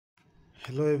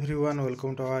Hello everyone,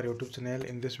 welcome to our YouTube channel.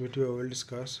 In this video, we will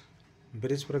discuss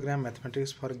Bridge Program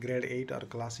Mathematics for Grade 8 or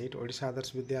Class 8 Odisha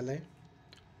Others Vidyalaya.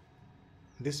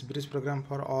 This Bridge Program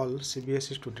for all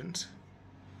CBSE students.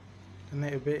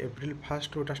 April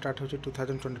 1st to start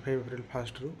 2025 April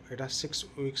 1st ru eta 6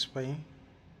 weeks ପାଇଁ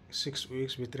 6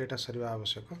 weeks ଭିତରେ এটা ସରିବା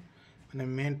ଆବଶ୍ୟକ ମାନେ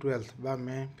May 12th ବା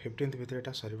May 15th ଭିତରେ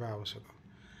এটা ସରିବା ଆବଶ୍ୟକ।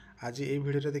 ଆଜି এই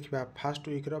ভিডিওରେ ଦେଖିବା ଫାର୍ଷ୍ଟ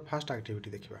ୱିକ୍ ର ଫାର୍ଷ୍ଟ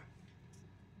ଆକ୍ଟିଭିଟି ଦେଖିବା।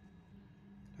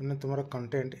 ମାନେ तुमर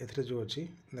कंटेंट एथरे जो अच्छी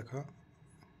देख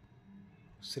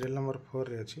सीरियल नंबर 4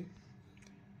 रे अच्छी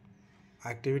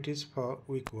activities for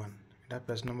week 1 Etah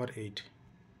page number 8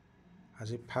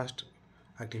 आज फास्ट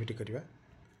एक्टिविटी करवा।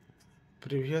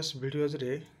 प्रीवियस वीडियोज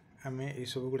रे आमे ए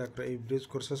सब गुडाकर ए bridge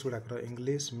courses गुडाकर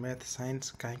English math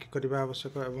science कहीं करवा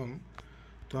आवश्यक एवं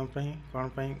तुम कौन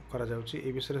करा जाउची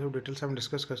ए विषय सब डिटेल्स हम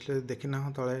डिस्कस करले देखि ना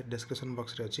तळे डिस्क्रिप्शन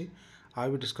बॉक्स रे अछि आ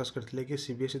भी डिस्कस करथिले कि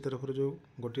सीबीएसई तरफ जो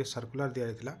गोटे सर्कुलर दिया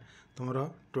जायतिला तुमर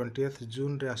 20th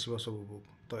जून रे आसीबो सब बुक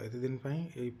तो एते दिन पई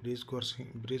ए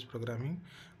ब्रिज प्रोग्रामिंग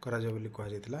करा जाय बोली कहा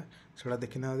जायतिला सेडा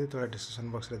देखि ना तळे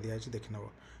डिस्क्रिप्शन बॉक्स रे दिया अछि देखि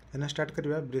नबो। देन स्टार्ट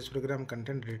करबा bridge programme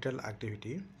content detail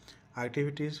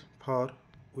activities for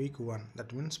week 1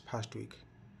 that means first week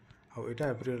आ एटा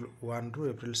अप्रैल 1 रु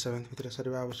अप्रैल 7 भितर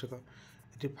सरबा आवश्यक।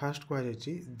 First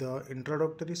the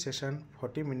introductory session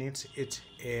 40 minutes each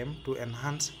aim to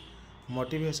enhance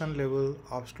motivation level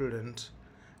of students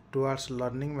towards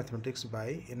learning mathematics by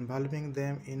involving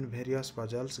them in various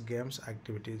puzzles, games,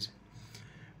 activities.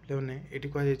 लेवने eighty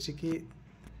कह कि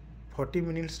 40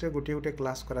 minutes रे गोटे गोटे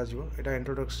class करा जिवो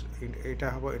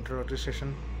एटा हबो इंट्रोडक्टरी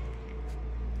सेशन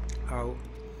आउ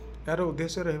यार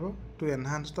उद्देश्य रहबो to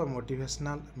enhance the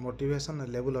motivation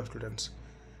level of students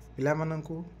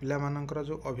पिलामानंकर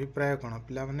जो अभिप्राय कौन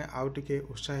पिला माने आउ टिके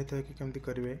उत्साहित है कि केमती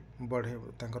करिवे बढ़े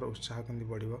तांकर उत्साह केमती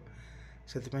बढ़िबो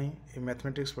सेति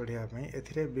मैथमेटिक्स पढ़िया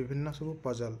एथिरे विभिन्न सब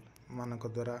पजल मानक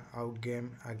द्वारा आउ गेम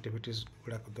एक्टिविटीज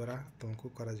गुड़ा द्वारा तुमको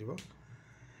करा जिवो।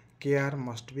 Care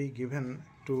must be given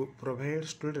to provide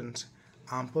students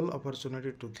आम्पल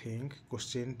opportunity to think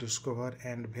question discover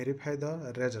and verify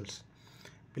the results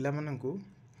पिला मानंकु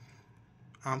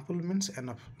आम्पल मीन्स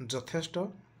एनफ यथेष्ट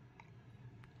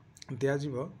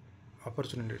दिज्व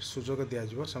अपॉर्चुनिटी सुजोग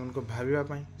दिज्व से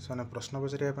भावाई से प्रश्न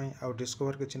पचारे आउ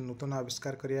डिस्कवर किसी नूतन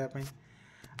आविष्कार करने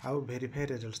आउ वेरीफाई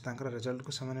रिजल्ट्स रिजल्ट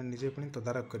को से निजे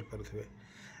तदारख करें।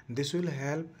 This will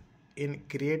help in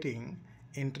creating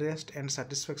interest and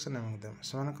satisfaction among them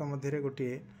से मध्य गोटे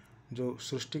जो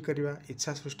सृष्टि करवा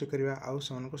इच्छा सृष्टि करवा आउ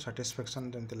से सैटिस्फैक्शन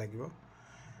जमती लगे।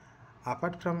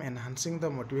 Apart from enhancing the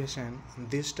motivation,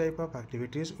 this type of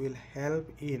activities will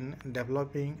help in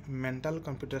developing mental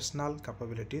computational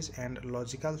capabilities and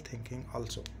logical thinking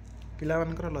also.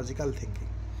 पिलामानकर logical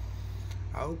thinking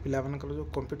आउ पिलामानकर जो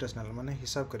computational माने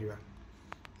हिसाब करिवा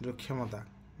जो क्षमता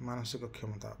मानसिक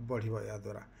क्षमता बढ़िबो या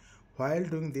द्वारा।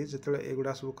 While doing this जेतले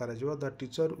एगुडा सब करा जिवो the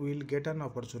teacher will get an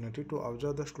opportunity to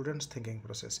observe the students thinking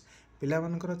process.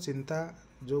 पिलामानकर चिंता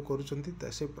जो करूचंती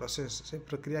से प्रोसेस से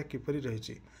प्रक्रिया किपरि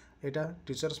रहिछि एटा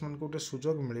टीचर्स मन को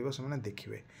सुजोग मिलिबो से माने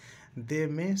देखिबे। दे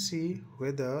मे सी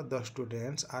whether the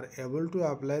students are able to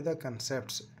apply the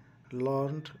concepts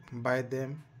learned by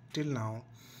them till now,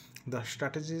 the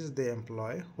strategies they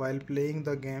employ while playing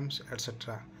the games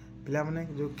etc. पिला माने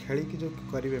जो खेली की जो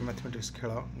करिवे मैथमेटिक्स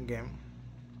खेल गेम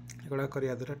एगुड़ा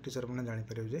करिया द्वारा टीचर मैंने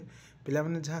जापर जे पिला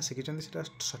माने जहाँ शिखिं से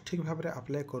सठिक भाव में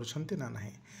अप्लाई करुँच ना ना।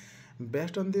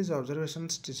 Based on these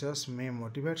observations, teachers may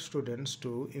motivate students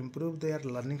to improve their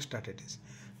learning strategies.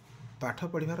 पाठ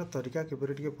पढ़ार तरीका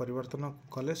किपरि टिके परिवर्तन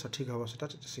कले सठिक हम से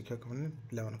शिक्षक मैंने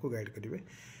पिला गाइड करेंगे।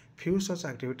 Few such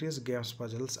activities games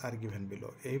puzzles are given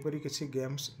below यहीपरि किसी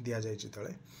गेम्स दि जाए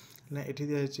तले ना ये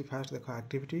दिखाई फास्ट देख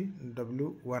activity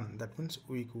W1 that means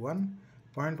week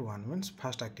 1.1 means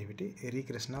fast activity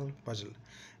recreational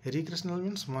puzzle. Recreational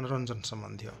means मनोरंजन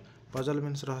संबंधी पजल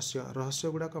मीन्स रहस्य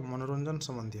गुड़ाक मनोरंजन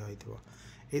संबंधी होता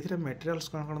है। मटेरियल्स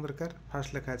कौन कौन दरकार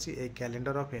फास्ट लिखा ए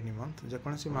कैलेंडर ऑफ एनी मंथ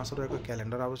जेकोसी मासर एक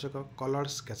कैलेंडर आवश्यक। कलर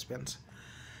स्केच पेन्स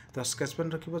तो स्केच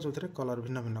पेन रखिबो जो कलर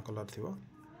भिन्न भिन्न कलर थिबो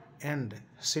एंड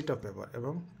सीट ऑफ पेपर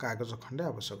एवं कागज खंडे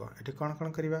आवश्यक। ये कौन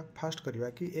कौन करवा फास्ट करवा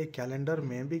कि ए कैलेंडर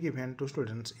में be given to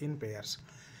students in pairs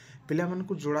पिला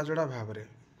मानकु जोड़ा जोड़ा भाव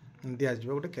में दिया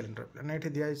गोटे कैलेंडर ना ये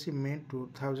दिखाई May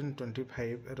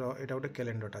 2025 एटा गोटे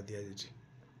कैलेंडरटा दिखाई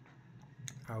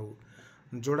आउ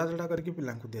जोड़ा जोड़ा करके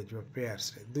पिला दिज्व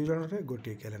पेयर्स दुई जन रे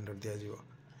गोटे calendar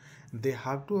दिज्व। They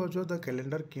how to observe the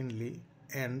calendar Kinley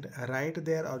and right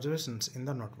there observations in the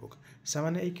notebook से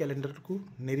माने कैलेंडर को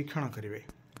निरीक्षण करेंगे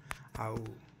आउ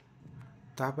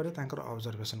तापर तांकर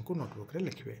ऑब्जर्वेशन को नोटबुक रे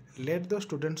लिखिबे। Let the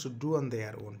students do on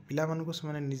their own पिला मानकु से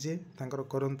माने निजे तांकर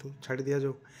करंतु छाड़ी दिया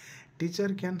जाऊ।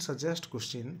 टीचर कैन सजेस्ट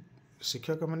क्वेश्चन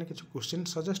शिक्षक मैंने किसी क्वेश्चन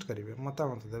सजेस्ट करेंगे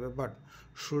मतामत देवे but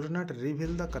should not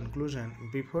reveal the conclusion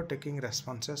before taking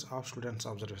responses of students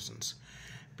observations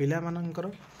पिला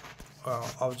मानकर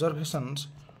ऑब्जर्वेशंस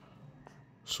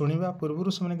शुणा पूर्व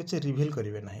से किसी रिवील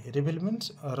करेंगे ना रिवील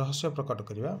मीन्स रहस्य प्रकट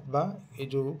करवा बा ये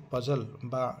जो पजल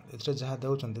बा ए जहाँ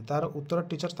देउछन्ति तार उत्तर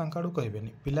टीचर तांका आड़ू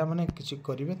कहबेनी पिला माने किछि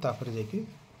करिवे तापर जाकि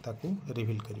ताकू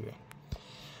रिवील करिवे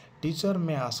teacher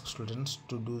may ask students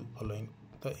to do following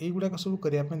तो युवाक सब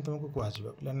करने तुमको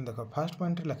कहने देख फास्ट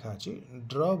पॉइंट लिखा अच्छी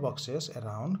ड्र boxes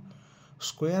around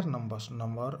square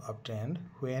number obtained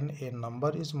when A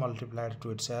number is multiplied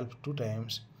to itself 2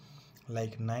 times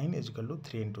like 9 =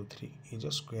 3 × 3 is a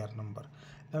square number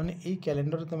मैंने ये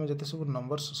कैलेंडर तुम जिते सब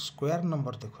नंबर स्क्वायर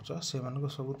नंबर देखुच से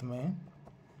सब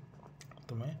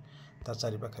तुम्हें ता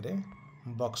चारि पाखे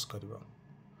बॉक्स कर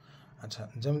अच्छा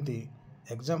जमती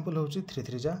एग्जाम्पल हूँ 3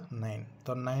 3 जा 9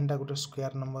 तो 9 टा गोटे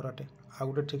स्क्वायर नंबर अटे आ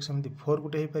गोटे ठीक सेमती 4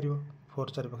 गोटे हो पार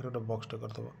 4 चारि पाखे गोटे बॉक्सटे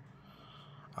करदेव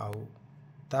आउे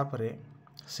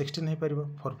 16 हो पार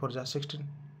 4 4 जा 16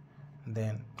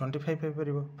 देन 25 हो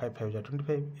पार 5 5 जा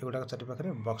 25 एगुड़ा चारि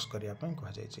पाखे बॉक्स करने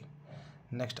कहुई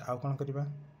नेक्स्ट आउ कौन करवा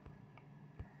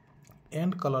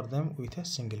and colour them with a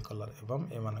single colour एवं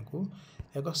एमानकु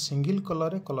एक सिंगल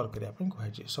कलर कलर करने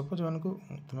कहुई सपोज एमानकु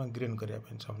तुम ग्रीन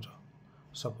करने चाहूँ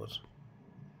सपोज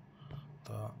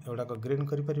तो एगुड़ाक ग्रीन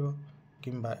कर कि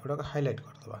एगुड़ाक हाइलाइट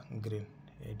करदे ग्रीन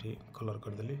ये कलर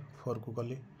करदेली 4 को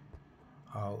कली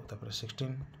आउ 16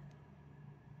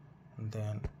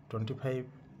 देन 25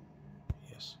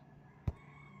 यस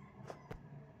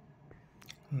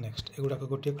नेक्स्ट एगुड़ाक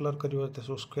गोटे कलर कर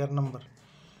स्क्वायर नंबर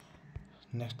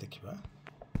नेक्स्ट देखिए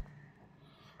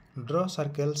ड्र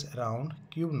सर्कल्स अराउंड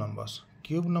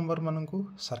क्यूब नंबर मानू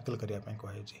सर्कल करने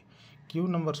कहुई क्यूब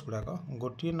नंबर्स गुड़ाक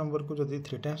गोटे नंबर को जब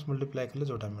 3 टाइम्स मल्टीप्लाई कले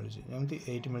जोटा मिली जमी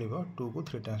 8 मिल 2 को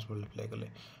 3 टाइम्स मल्टीप्लाई कले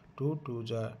 2 2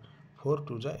 जा 4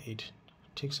 2 जा 8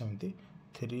 ठीक सेमती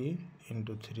 3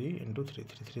 × 3 × 3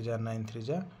 3 3 जा 9 3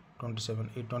 जा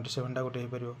 27 ये 27 टा गोटे हो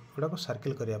पार गुड़ाक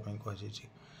सर्कल करने कहुई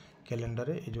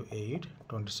कैलेंडर ये जो 8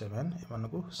 27 एम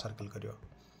को सर्कल कर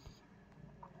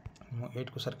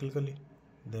 8 को सर्कल कली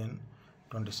देन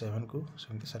 27 को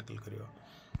सेमती सर्कल कर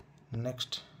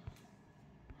next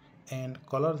and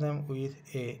colour them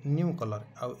with a new colour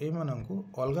आउ एमानंकु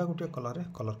अलगा गोटे कलर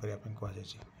करने कहुई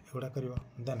कर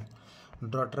देन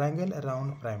ड्र ट्रायंगल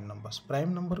अराउंड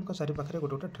प्राइम नंबर को चारि पाखे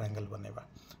गोटे गोटे ट्रायंगल बनवा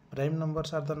prime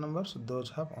numbers are the numbers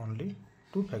those have only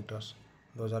 2 factors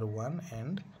those are 1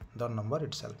 and the number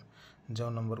itself जो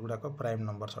नंबर गुड़ाक प्राइम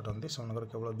नंबर्स अटंती से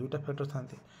केवल 2टा फैक्टर था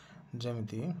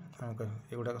जमीती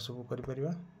एगुड़ाक सब कर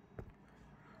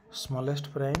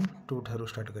स्मॉलेस्ट प्राइम 2 ठारू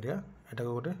स्टार्ट करिया एटा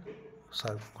गोटे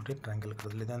गोटे ट्रायंगल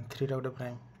करदेली देन 3 टा गोटे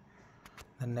प्राइम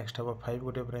देन नेक्स्ट हम 5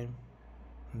 गोटे prime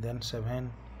then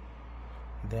 7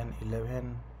 then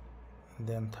 11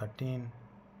 then 13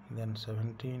 then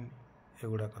 17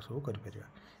 एगुड़ाक सब कर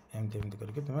एमती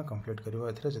करके तुम्हें कंप्लीट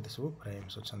कर जिते सब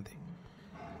प्राइम्स अच्छा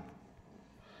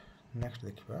नेक्स्ट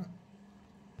देखिए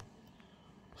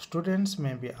स्टूडेंट्स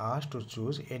में be asked to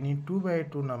choose any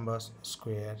 2x2 numbers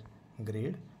square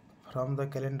grid from the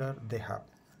calendar they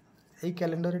have ये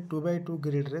कैलेंडर 2x2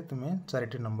 ग्रिड रे तुम्हें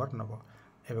 4टी नंबर नब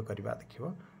एवं करवा देखिए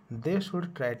they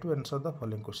should try to answer the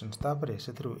following questions तापर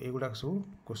से युवाक सब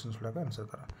क्वेश्चंस गुड़ाक आंसर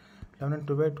कर मैंने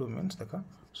 2x2 मीन्स देख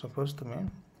सपोज तुम्हें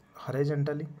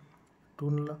हॉरिजॉन्टली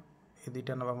 2 नल ये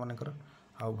 2टा नवा मन कर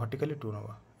आउ वर्टिकली 2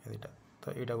 नवा ये 2टा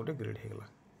तो यहाँ गोटे ग्रिड होगा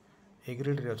ए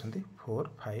ग्रिड रे अच्छा 4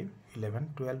 5 11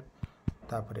 12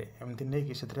 तापर एमती नहीं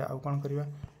कि से आउ कौन करवा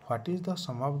what is the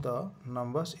some of the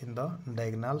numbers in the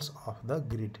diagonals of the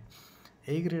grid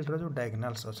यही ग्रिड जो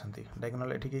डायगोनल्स अच्छा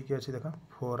डायगोनल ये किए अच्छी देख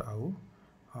 4 आउ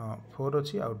 4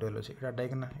 अच्छी आउ 12 अच्छी यहाँ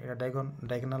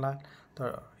डायगोनल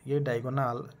तो ये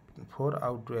डायगोनल 4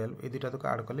 आउ 12 ये 2टा तक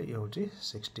आड कले ये हूँ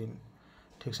 16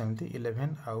 ठीक सेमती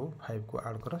 11 आउ 5 को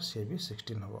आड कर सी भी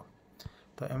 16 हम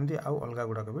तो एमती आउ अलग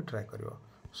गुड़ाक भी ट्राए कर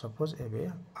सपोज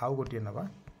एवं आउ गोटे नवा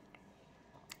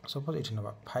सपोज ये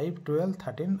नवा 5 12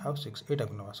 13 आउ 6 यहाँ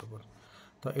को नवा सपोज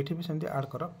तो ये भी सेमती आड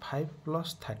कर 5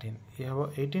 + 13 ये हम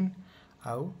 18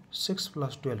 आउ 6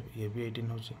 + 12 ये भी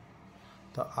 18 हो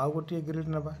तो आउ गोटे ग्रिड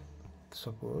नवा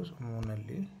सपोज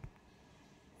मुझे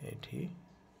ये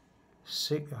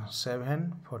 7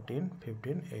 14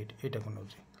 15 8 यहाँ को नौ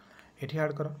ये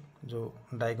आड कर जो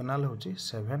डायगोनल हूँ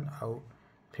 7 आउ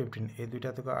 15 ये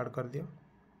 2टा तक आड कर दियो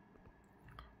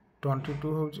 22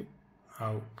 हूँ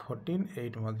आउ 14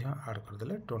 8 आड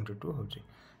करदे 22 हूँ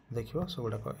देखिए सब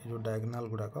गुड़ाक जो डायगोनल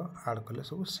गुड़ाक आड कले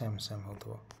सब सेम सेम हो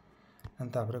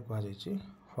कहुई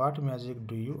what magic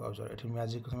do you observe ये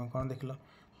मैजिक तुम कौन देख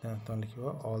तुम लिख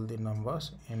all the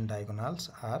numbers in diagonals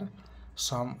are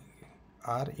some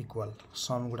are equal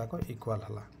some गुड़ाक equal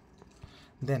हला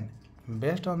then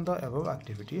based on the above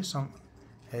activity some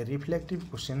reflective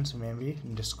questions may be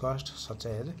discussed such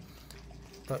as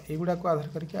तो युवा को आधार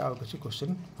करके आउ किसी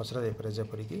क्वेश्चन पचरा जाय पारे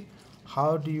जपरिक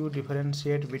how do you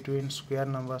differentiate between square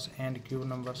numbers and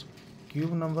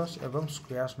cube numbers एवं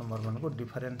स्क्वायर्स नंबर मान को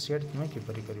डिफरेंशिएट तुम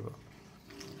किपरि करिवो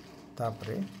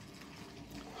तापरे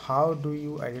how do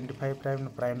you identify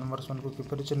prime numbers मान को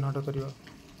किपरि चिन्हट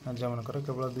करिवो जमनकर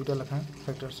केवल दुईटा लेखा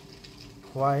factors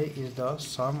why is the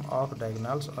some of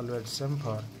diagonals always same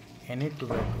for any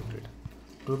 2x2 grid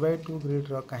 2x2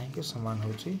 grid रो काहे समान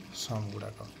होची सम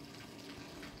गुड़ाक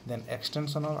देन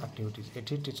एक्सटेंशन ऑफ एक्टिविटीज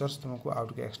एठी टीचर्स तुमको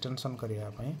आउट के एक्सटेंशन करिया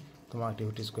पई तुम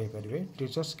एक्टिविटीज कहि परिबे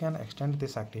teachers can extend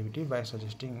this activity by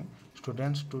suggesting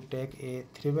students to take a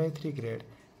 3x3 grade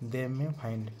they may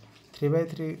find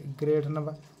 3x3 grade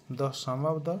नबा the some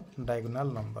of the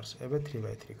diagonal numbers एबे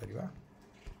 3x3 करिवा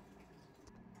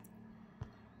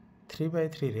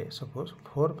 3x3 रे सपोज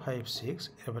 4 5 6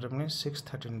 एबटे अपने 6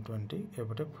 13 20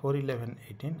 एबटे 4 11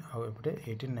 18 आ एबटे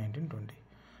 18 19 20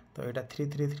 तो एटा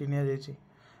 3 3 3 निया जायछि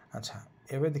अच्छा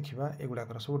एबे देखिबा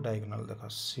एगुडाकर सब डायगोनल देख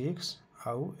 6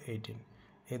 आउ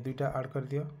 18 ए दुईटा ऐड कर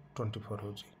दियो 24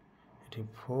 होजी एठी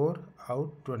 4 आउ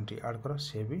 20 ऐड कर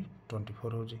से भी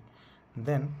 24 होजी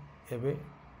देन एबे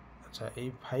अच्छा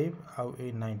ए 5 आउ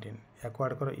ए 19 याको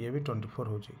ऐड कर ये भी 24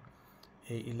 होजी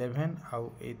ए 11 आउ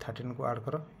ए 13 को ऐड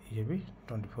कर ये भी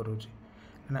 24 होजी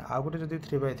माने आ गोटे जदी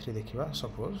 3x3 देखिबा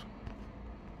सपोज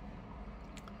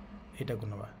एटा को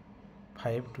नबा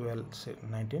 5 12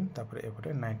 19 तापर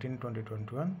एपटे 19 20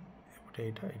 21 एपटे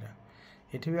एटा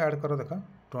एठी भी ऐड करो देखा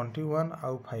 21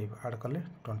 आउ 5 ऐड करले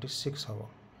 26 हबो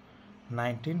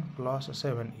 19 प्लस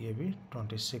 7 ये भी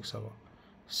 26 हबो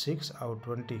 6 आउ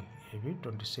 20 ये भी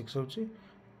 26 होची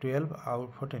 12 आउ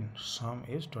 14 सम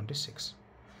इज 26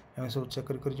 एमे सब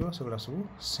चेक कर जो सगला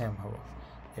सब सेम हबो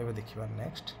एबे देखिबा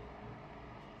नेक्स्ट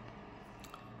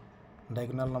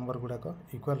डायगोनल नंबर गुडा को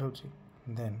इक्वल होची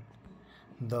then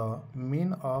the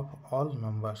mean of all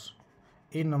numbers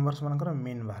A numbers मानकर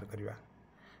मीन बाहर करिवा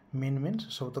मीन मीन्स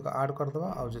सब तक ऐड कर दबा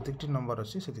आ जतिकटी नंबर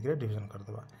अछि सेतिकरे डिवीजन कर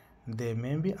दबा दे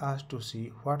may be asked to see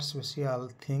what special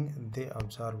thing they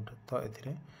observed तो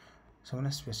एथिरे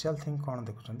सने स्पेशल थिंग कोन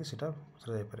देखुचंती सेटा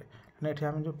पूछा जाय पारे ने एठी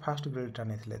हम जो फर्स्ट ग्रेड टा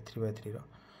नेथिले 3x3 रो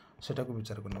सेटा को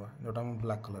विचार करनबा जोटा हम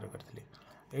ब्लैक कलर करथिली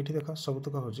एठी देखा सब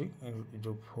तक होची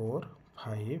जो 4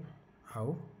 5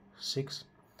 आउ 6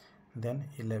 then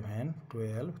 11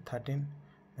 12 13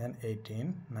 then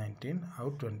 18 19 आउ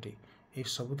 20 ए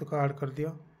सब तक ऐड कर दियो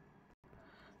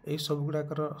ए सब गुडा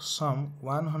कर सम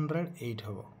 108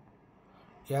 हबो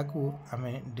याकू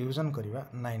आमे डिवीजन करिवा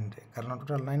 9 रे कारण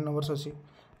टोटल 9 नंबर्स अछि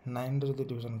 9 रे जदी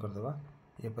डिवीजन कर देबा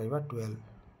ये पाइबा 12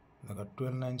 देखा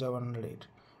 12 9 जा 108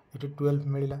 एटी 12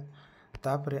 मिलिला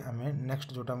तापरे आमे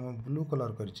नेक्स्ट जोटा हम ब्लू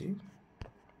कलर करछि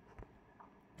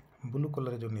ब्लू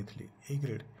कलर जो नेथली ए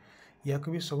ग्रेड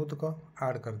याकू भी सब तक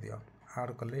ऐड कर दियो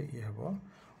ऐड करले ये हबो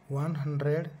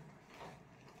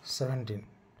 117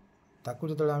 ताकू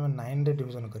जतले आमे 9 रे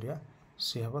डिवीजन करिया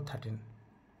से हबो 13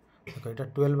 देखो एटा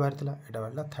 12 बाहर थिला एटा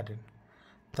बाहरला 13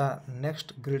 ता नेक्स्ट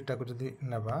ग्रेड टा को जदी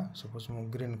नबा सपोज मु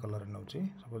ग्रीन कलर नउची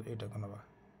सपोज एटा को नबा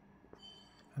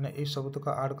माने ए सब तक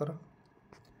ऐड कर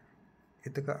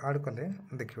एतक ऐड करले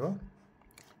देखियो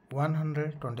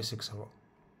 126 हबो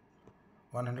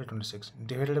 126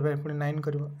 डिवाइडेड बाय 9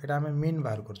 करिवो एटा हमें मीन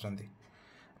बाहर करचंती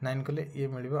 9 कले ये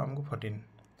मिलिबो हमको 14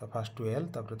 तो फर्स्ट 12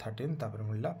 तापर 13 तापर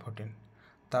मिलला 14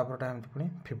 तापर टाइम पुनी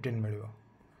 15 मिलिबो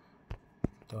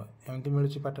तो एमती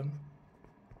मिलुची पैटर्न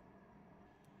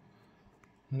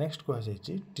नेक्स्ट को है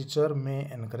teacher may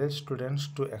encourage students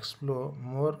to explore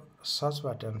more such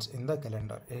patterns in the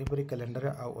calendar यही परी कैलेंडर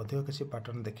आउ अधिक किसी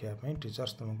पैटर्न देखिया पे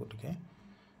टीचर्स तुमको टिके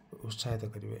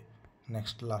उत्साहित करिवे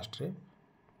नेक्स्ट लास्ट रे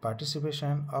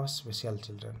पार्टिसिपेशन ऑफ स्पेशल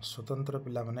चिल्ड्रन स्वतंत्र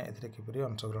पिला माने एथिरे किपरि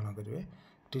अंशग्रहण करिवे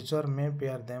teacher may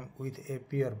pair them with A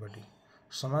pear body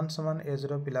समान समान एज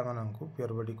रो पिला माननकु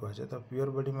पियर बॉडी को है तो पियर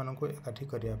बॉडी माननकु एकाठी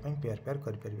करिया पे पेयर पेयर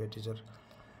करि परिवे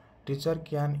teacher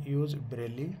can use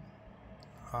Braille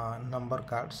number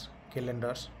cards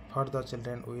calendars for the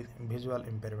children with visual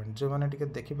impairment जो माने टिके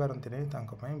देखि पारंती नै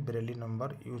तांको पई ब्रेली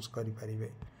नंबर यूज करि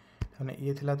परिवे माने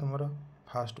ये थिला तुमरो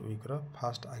first week row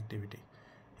first activity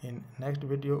in next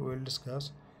video we will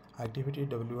discuss activity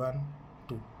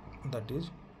W1-2 that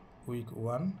is week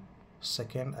 1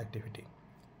 second activity.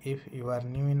 If you are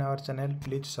new in our channel,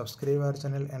 please subscribe our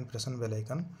channel and press on bell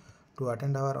icon. To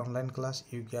attend our online class,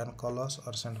 you can call us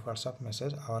or send WhatsApp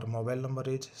message. Our mobile number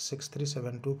is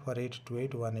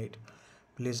 6372482818.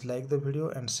 Please like the video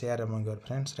and share among your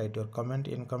friends. Write your comment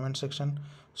in comment section.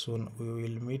 Soon we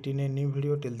will meet in a new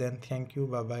video. Till then, thank you,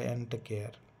 bye bye and take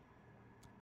care.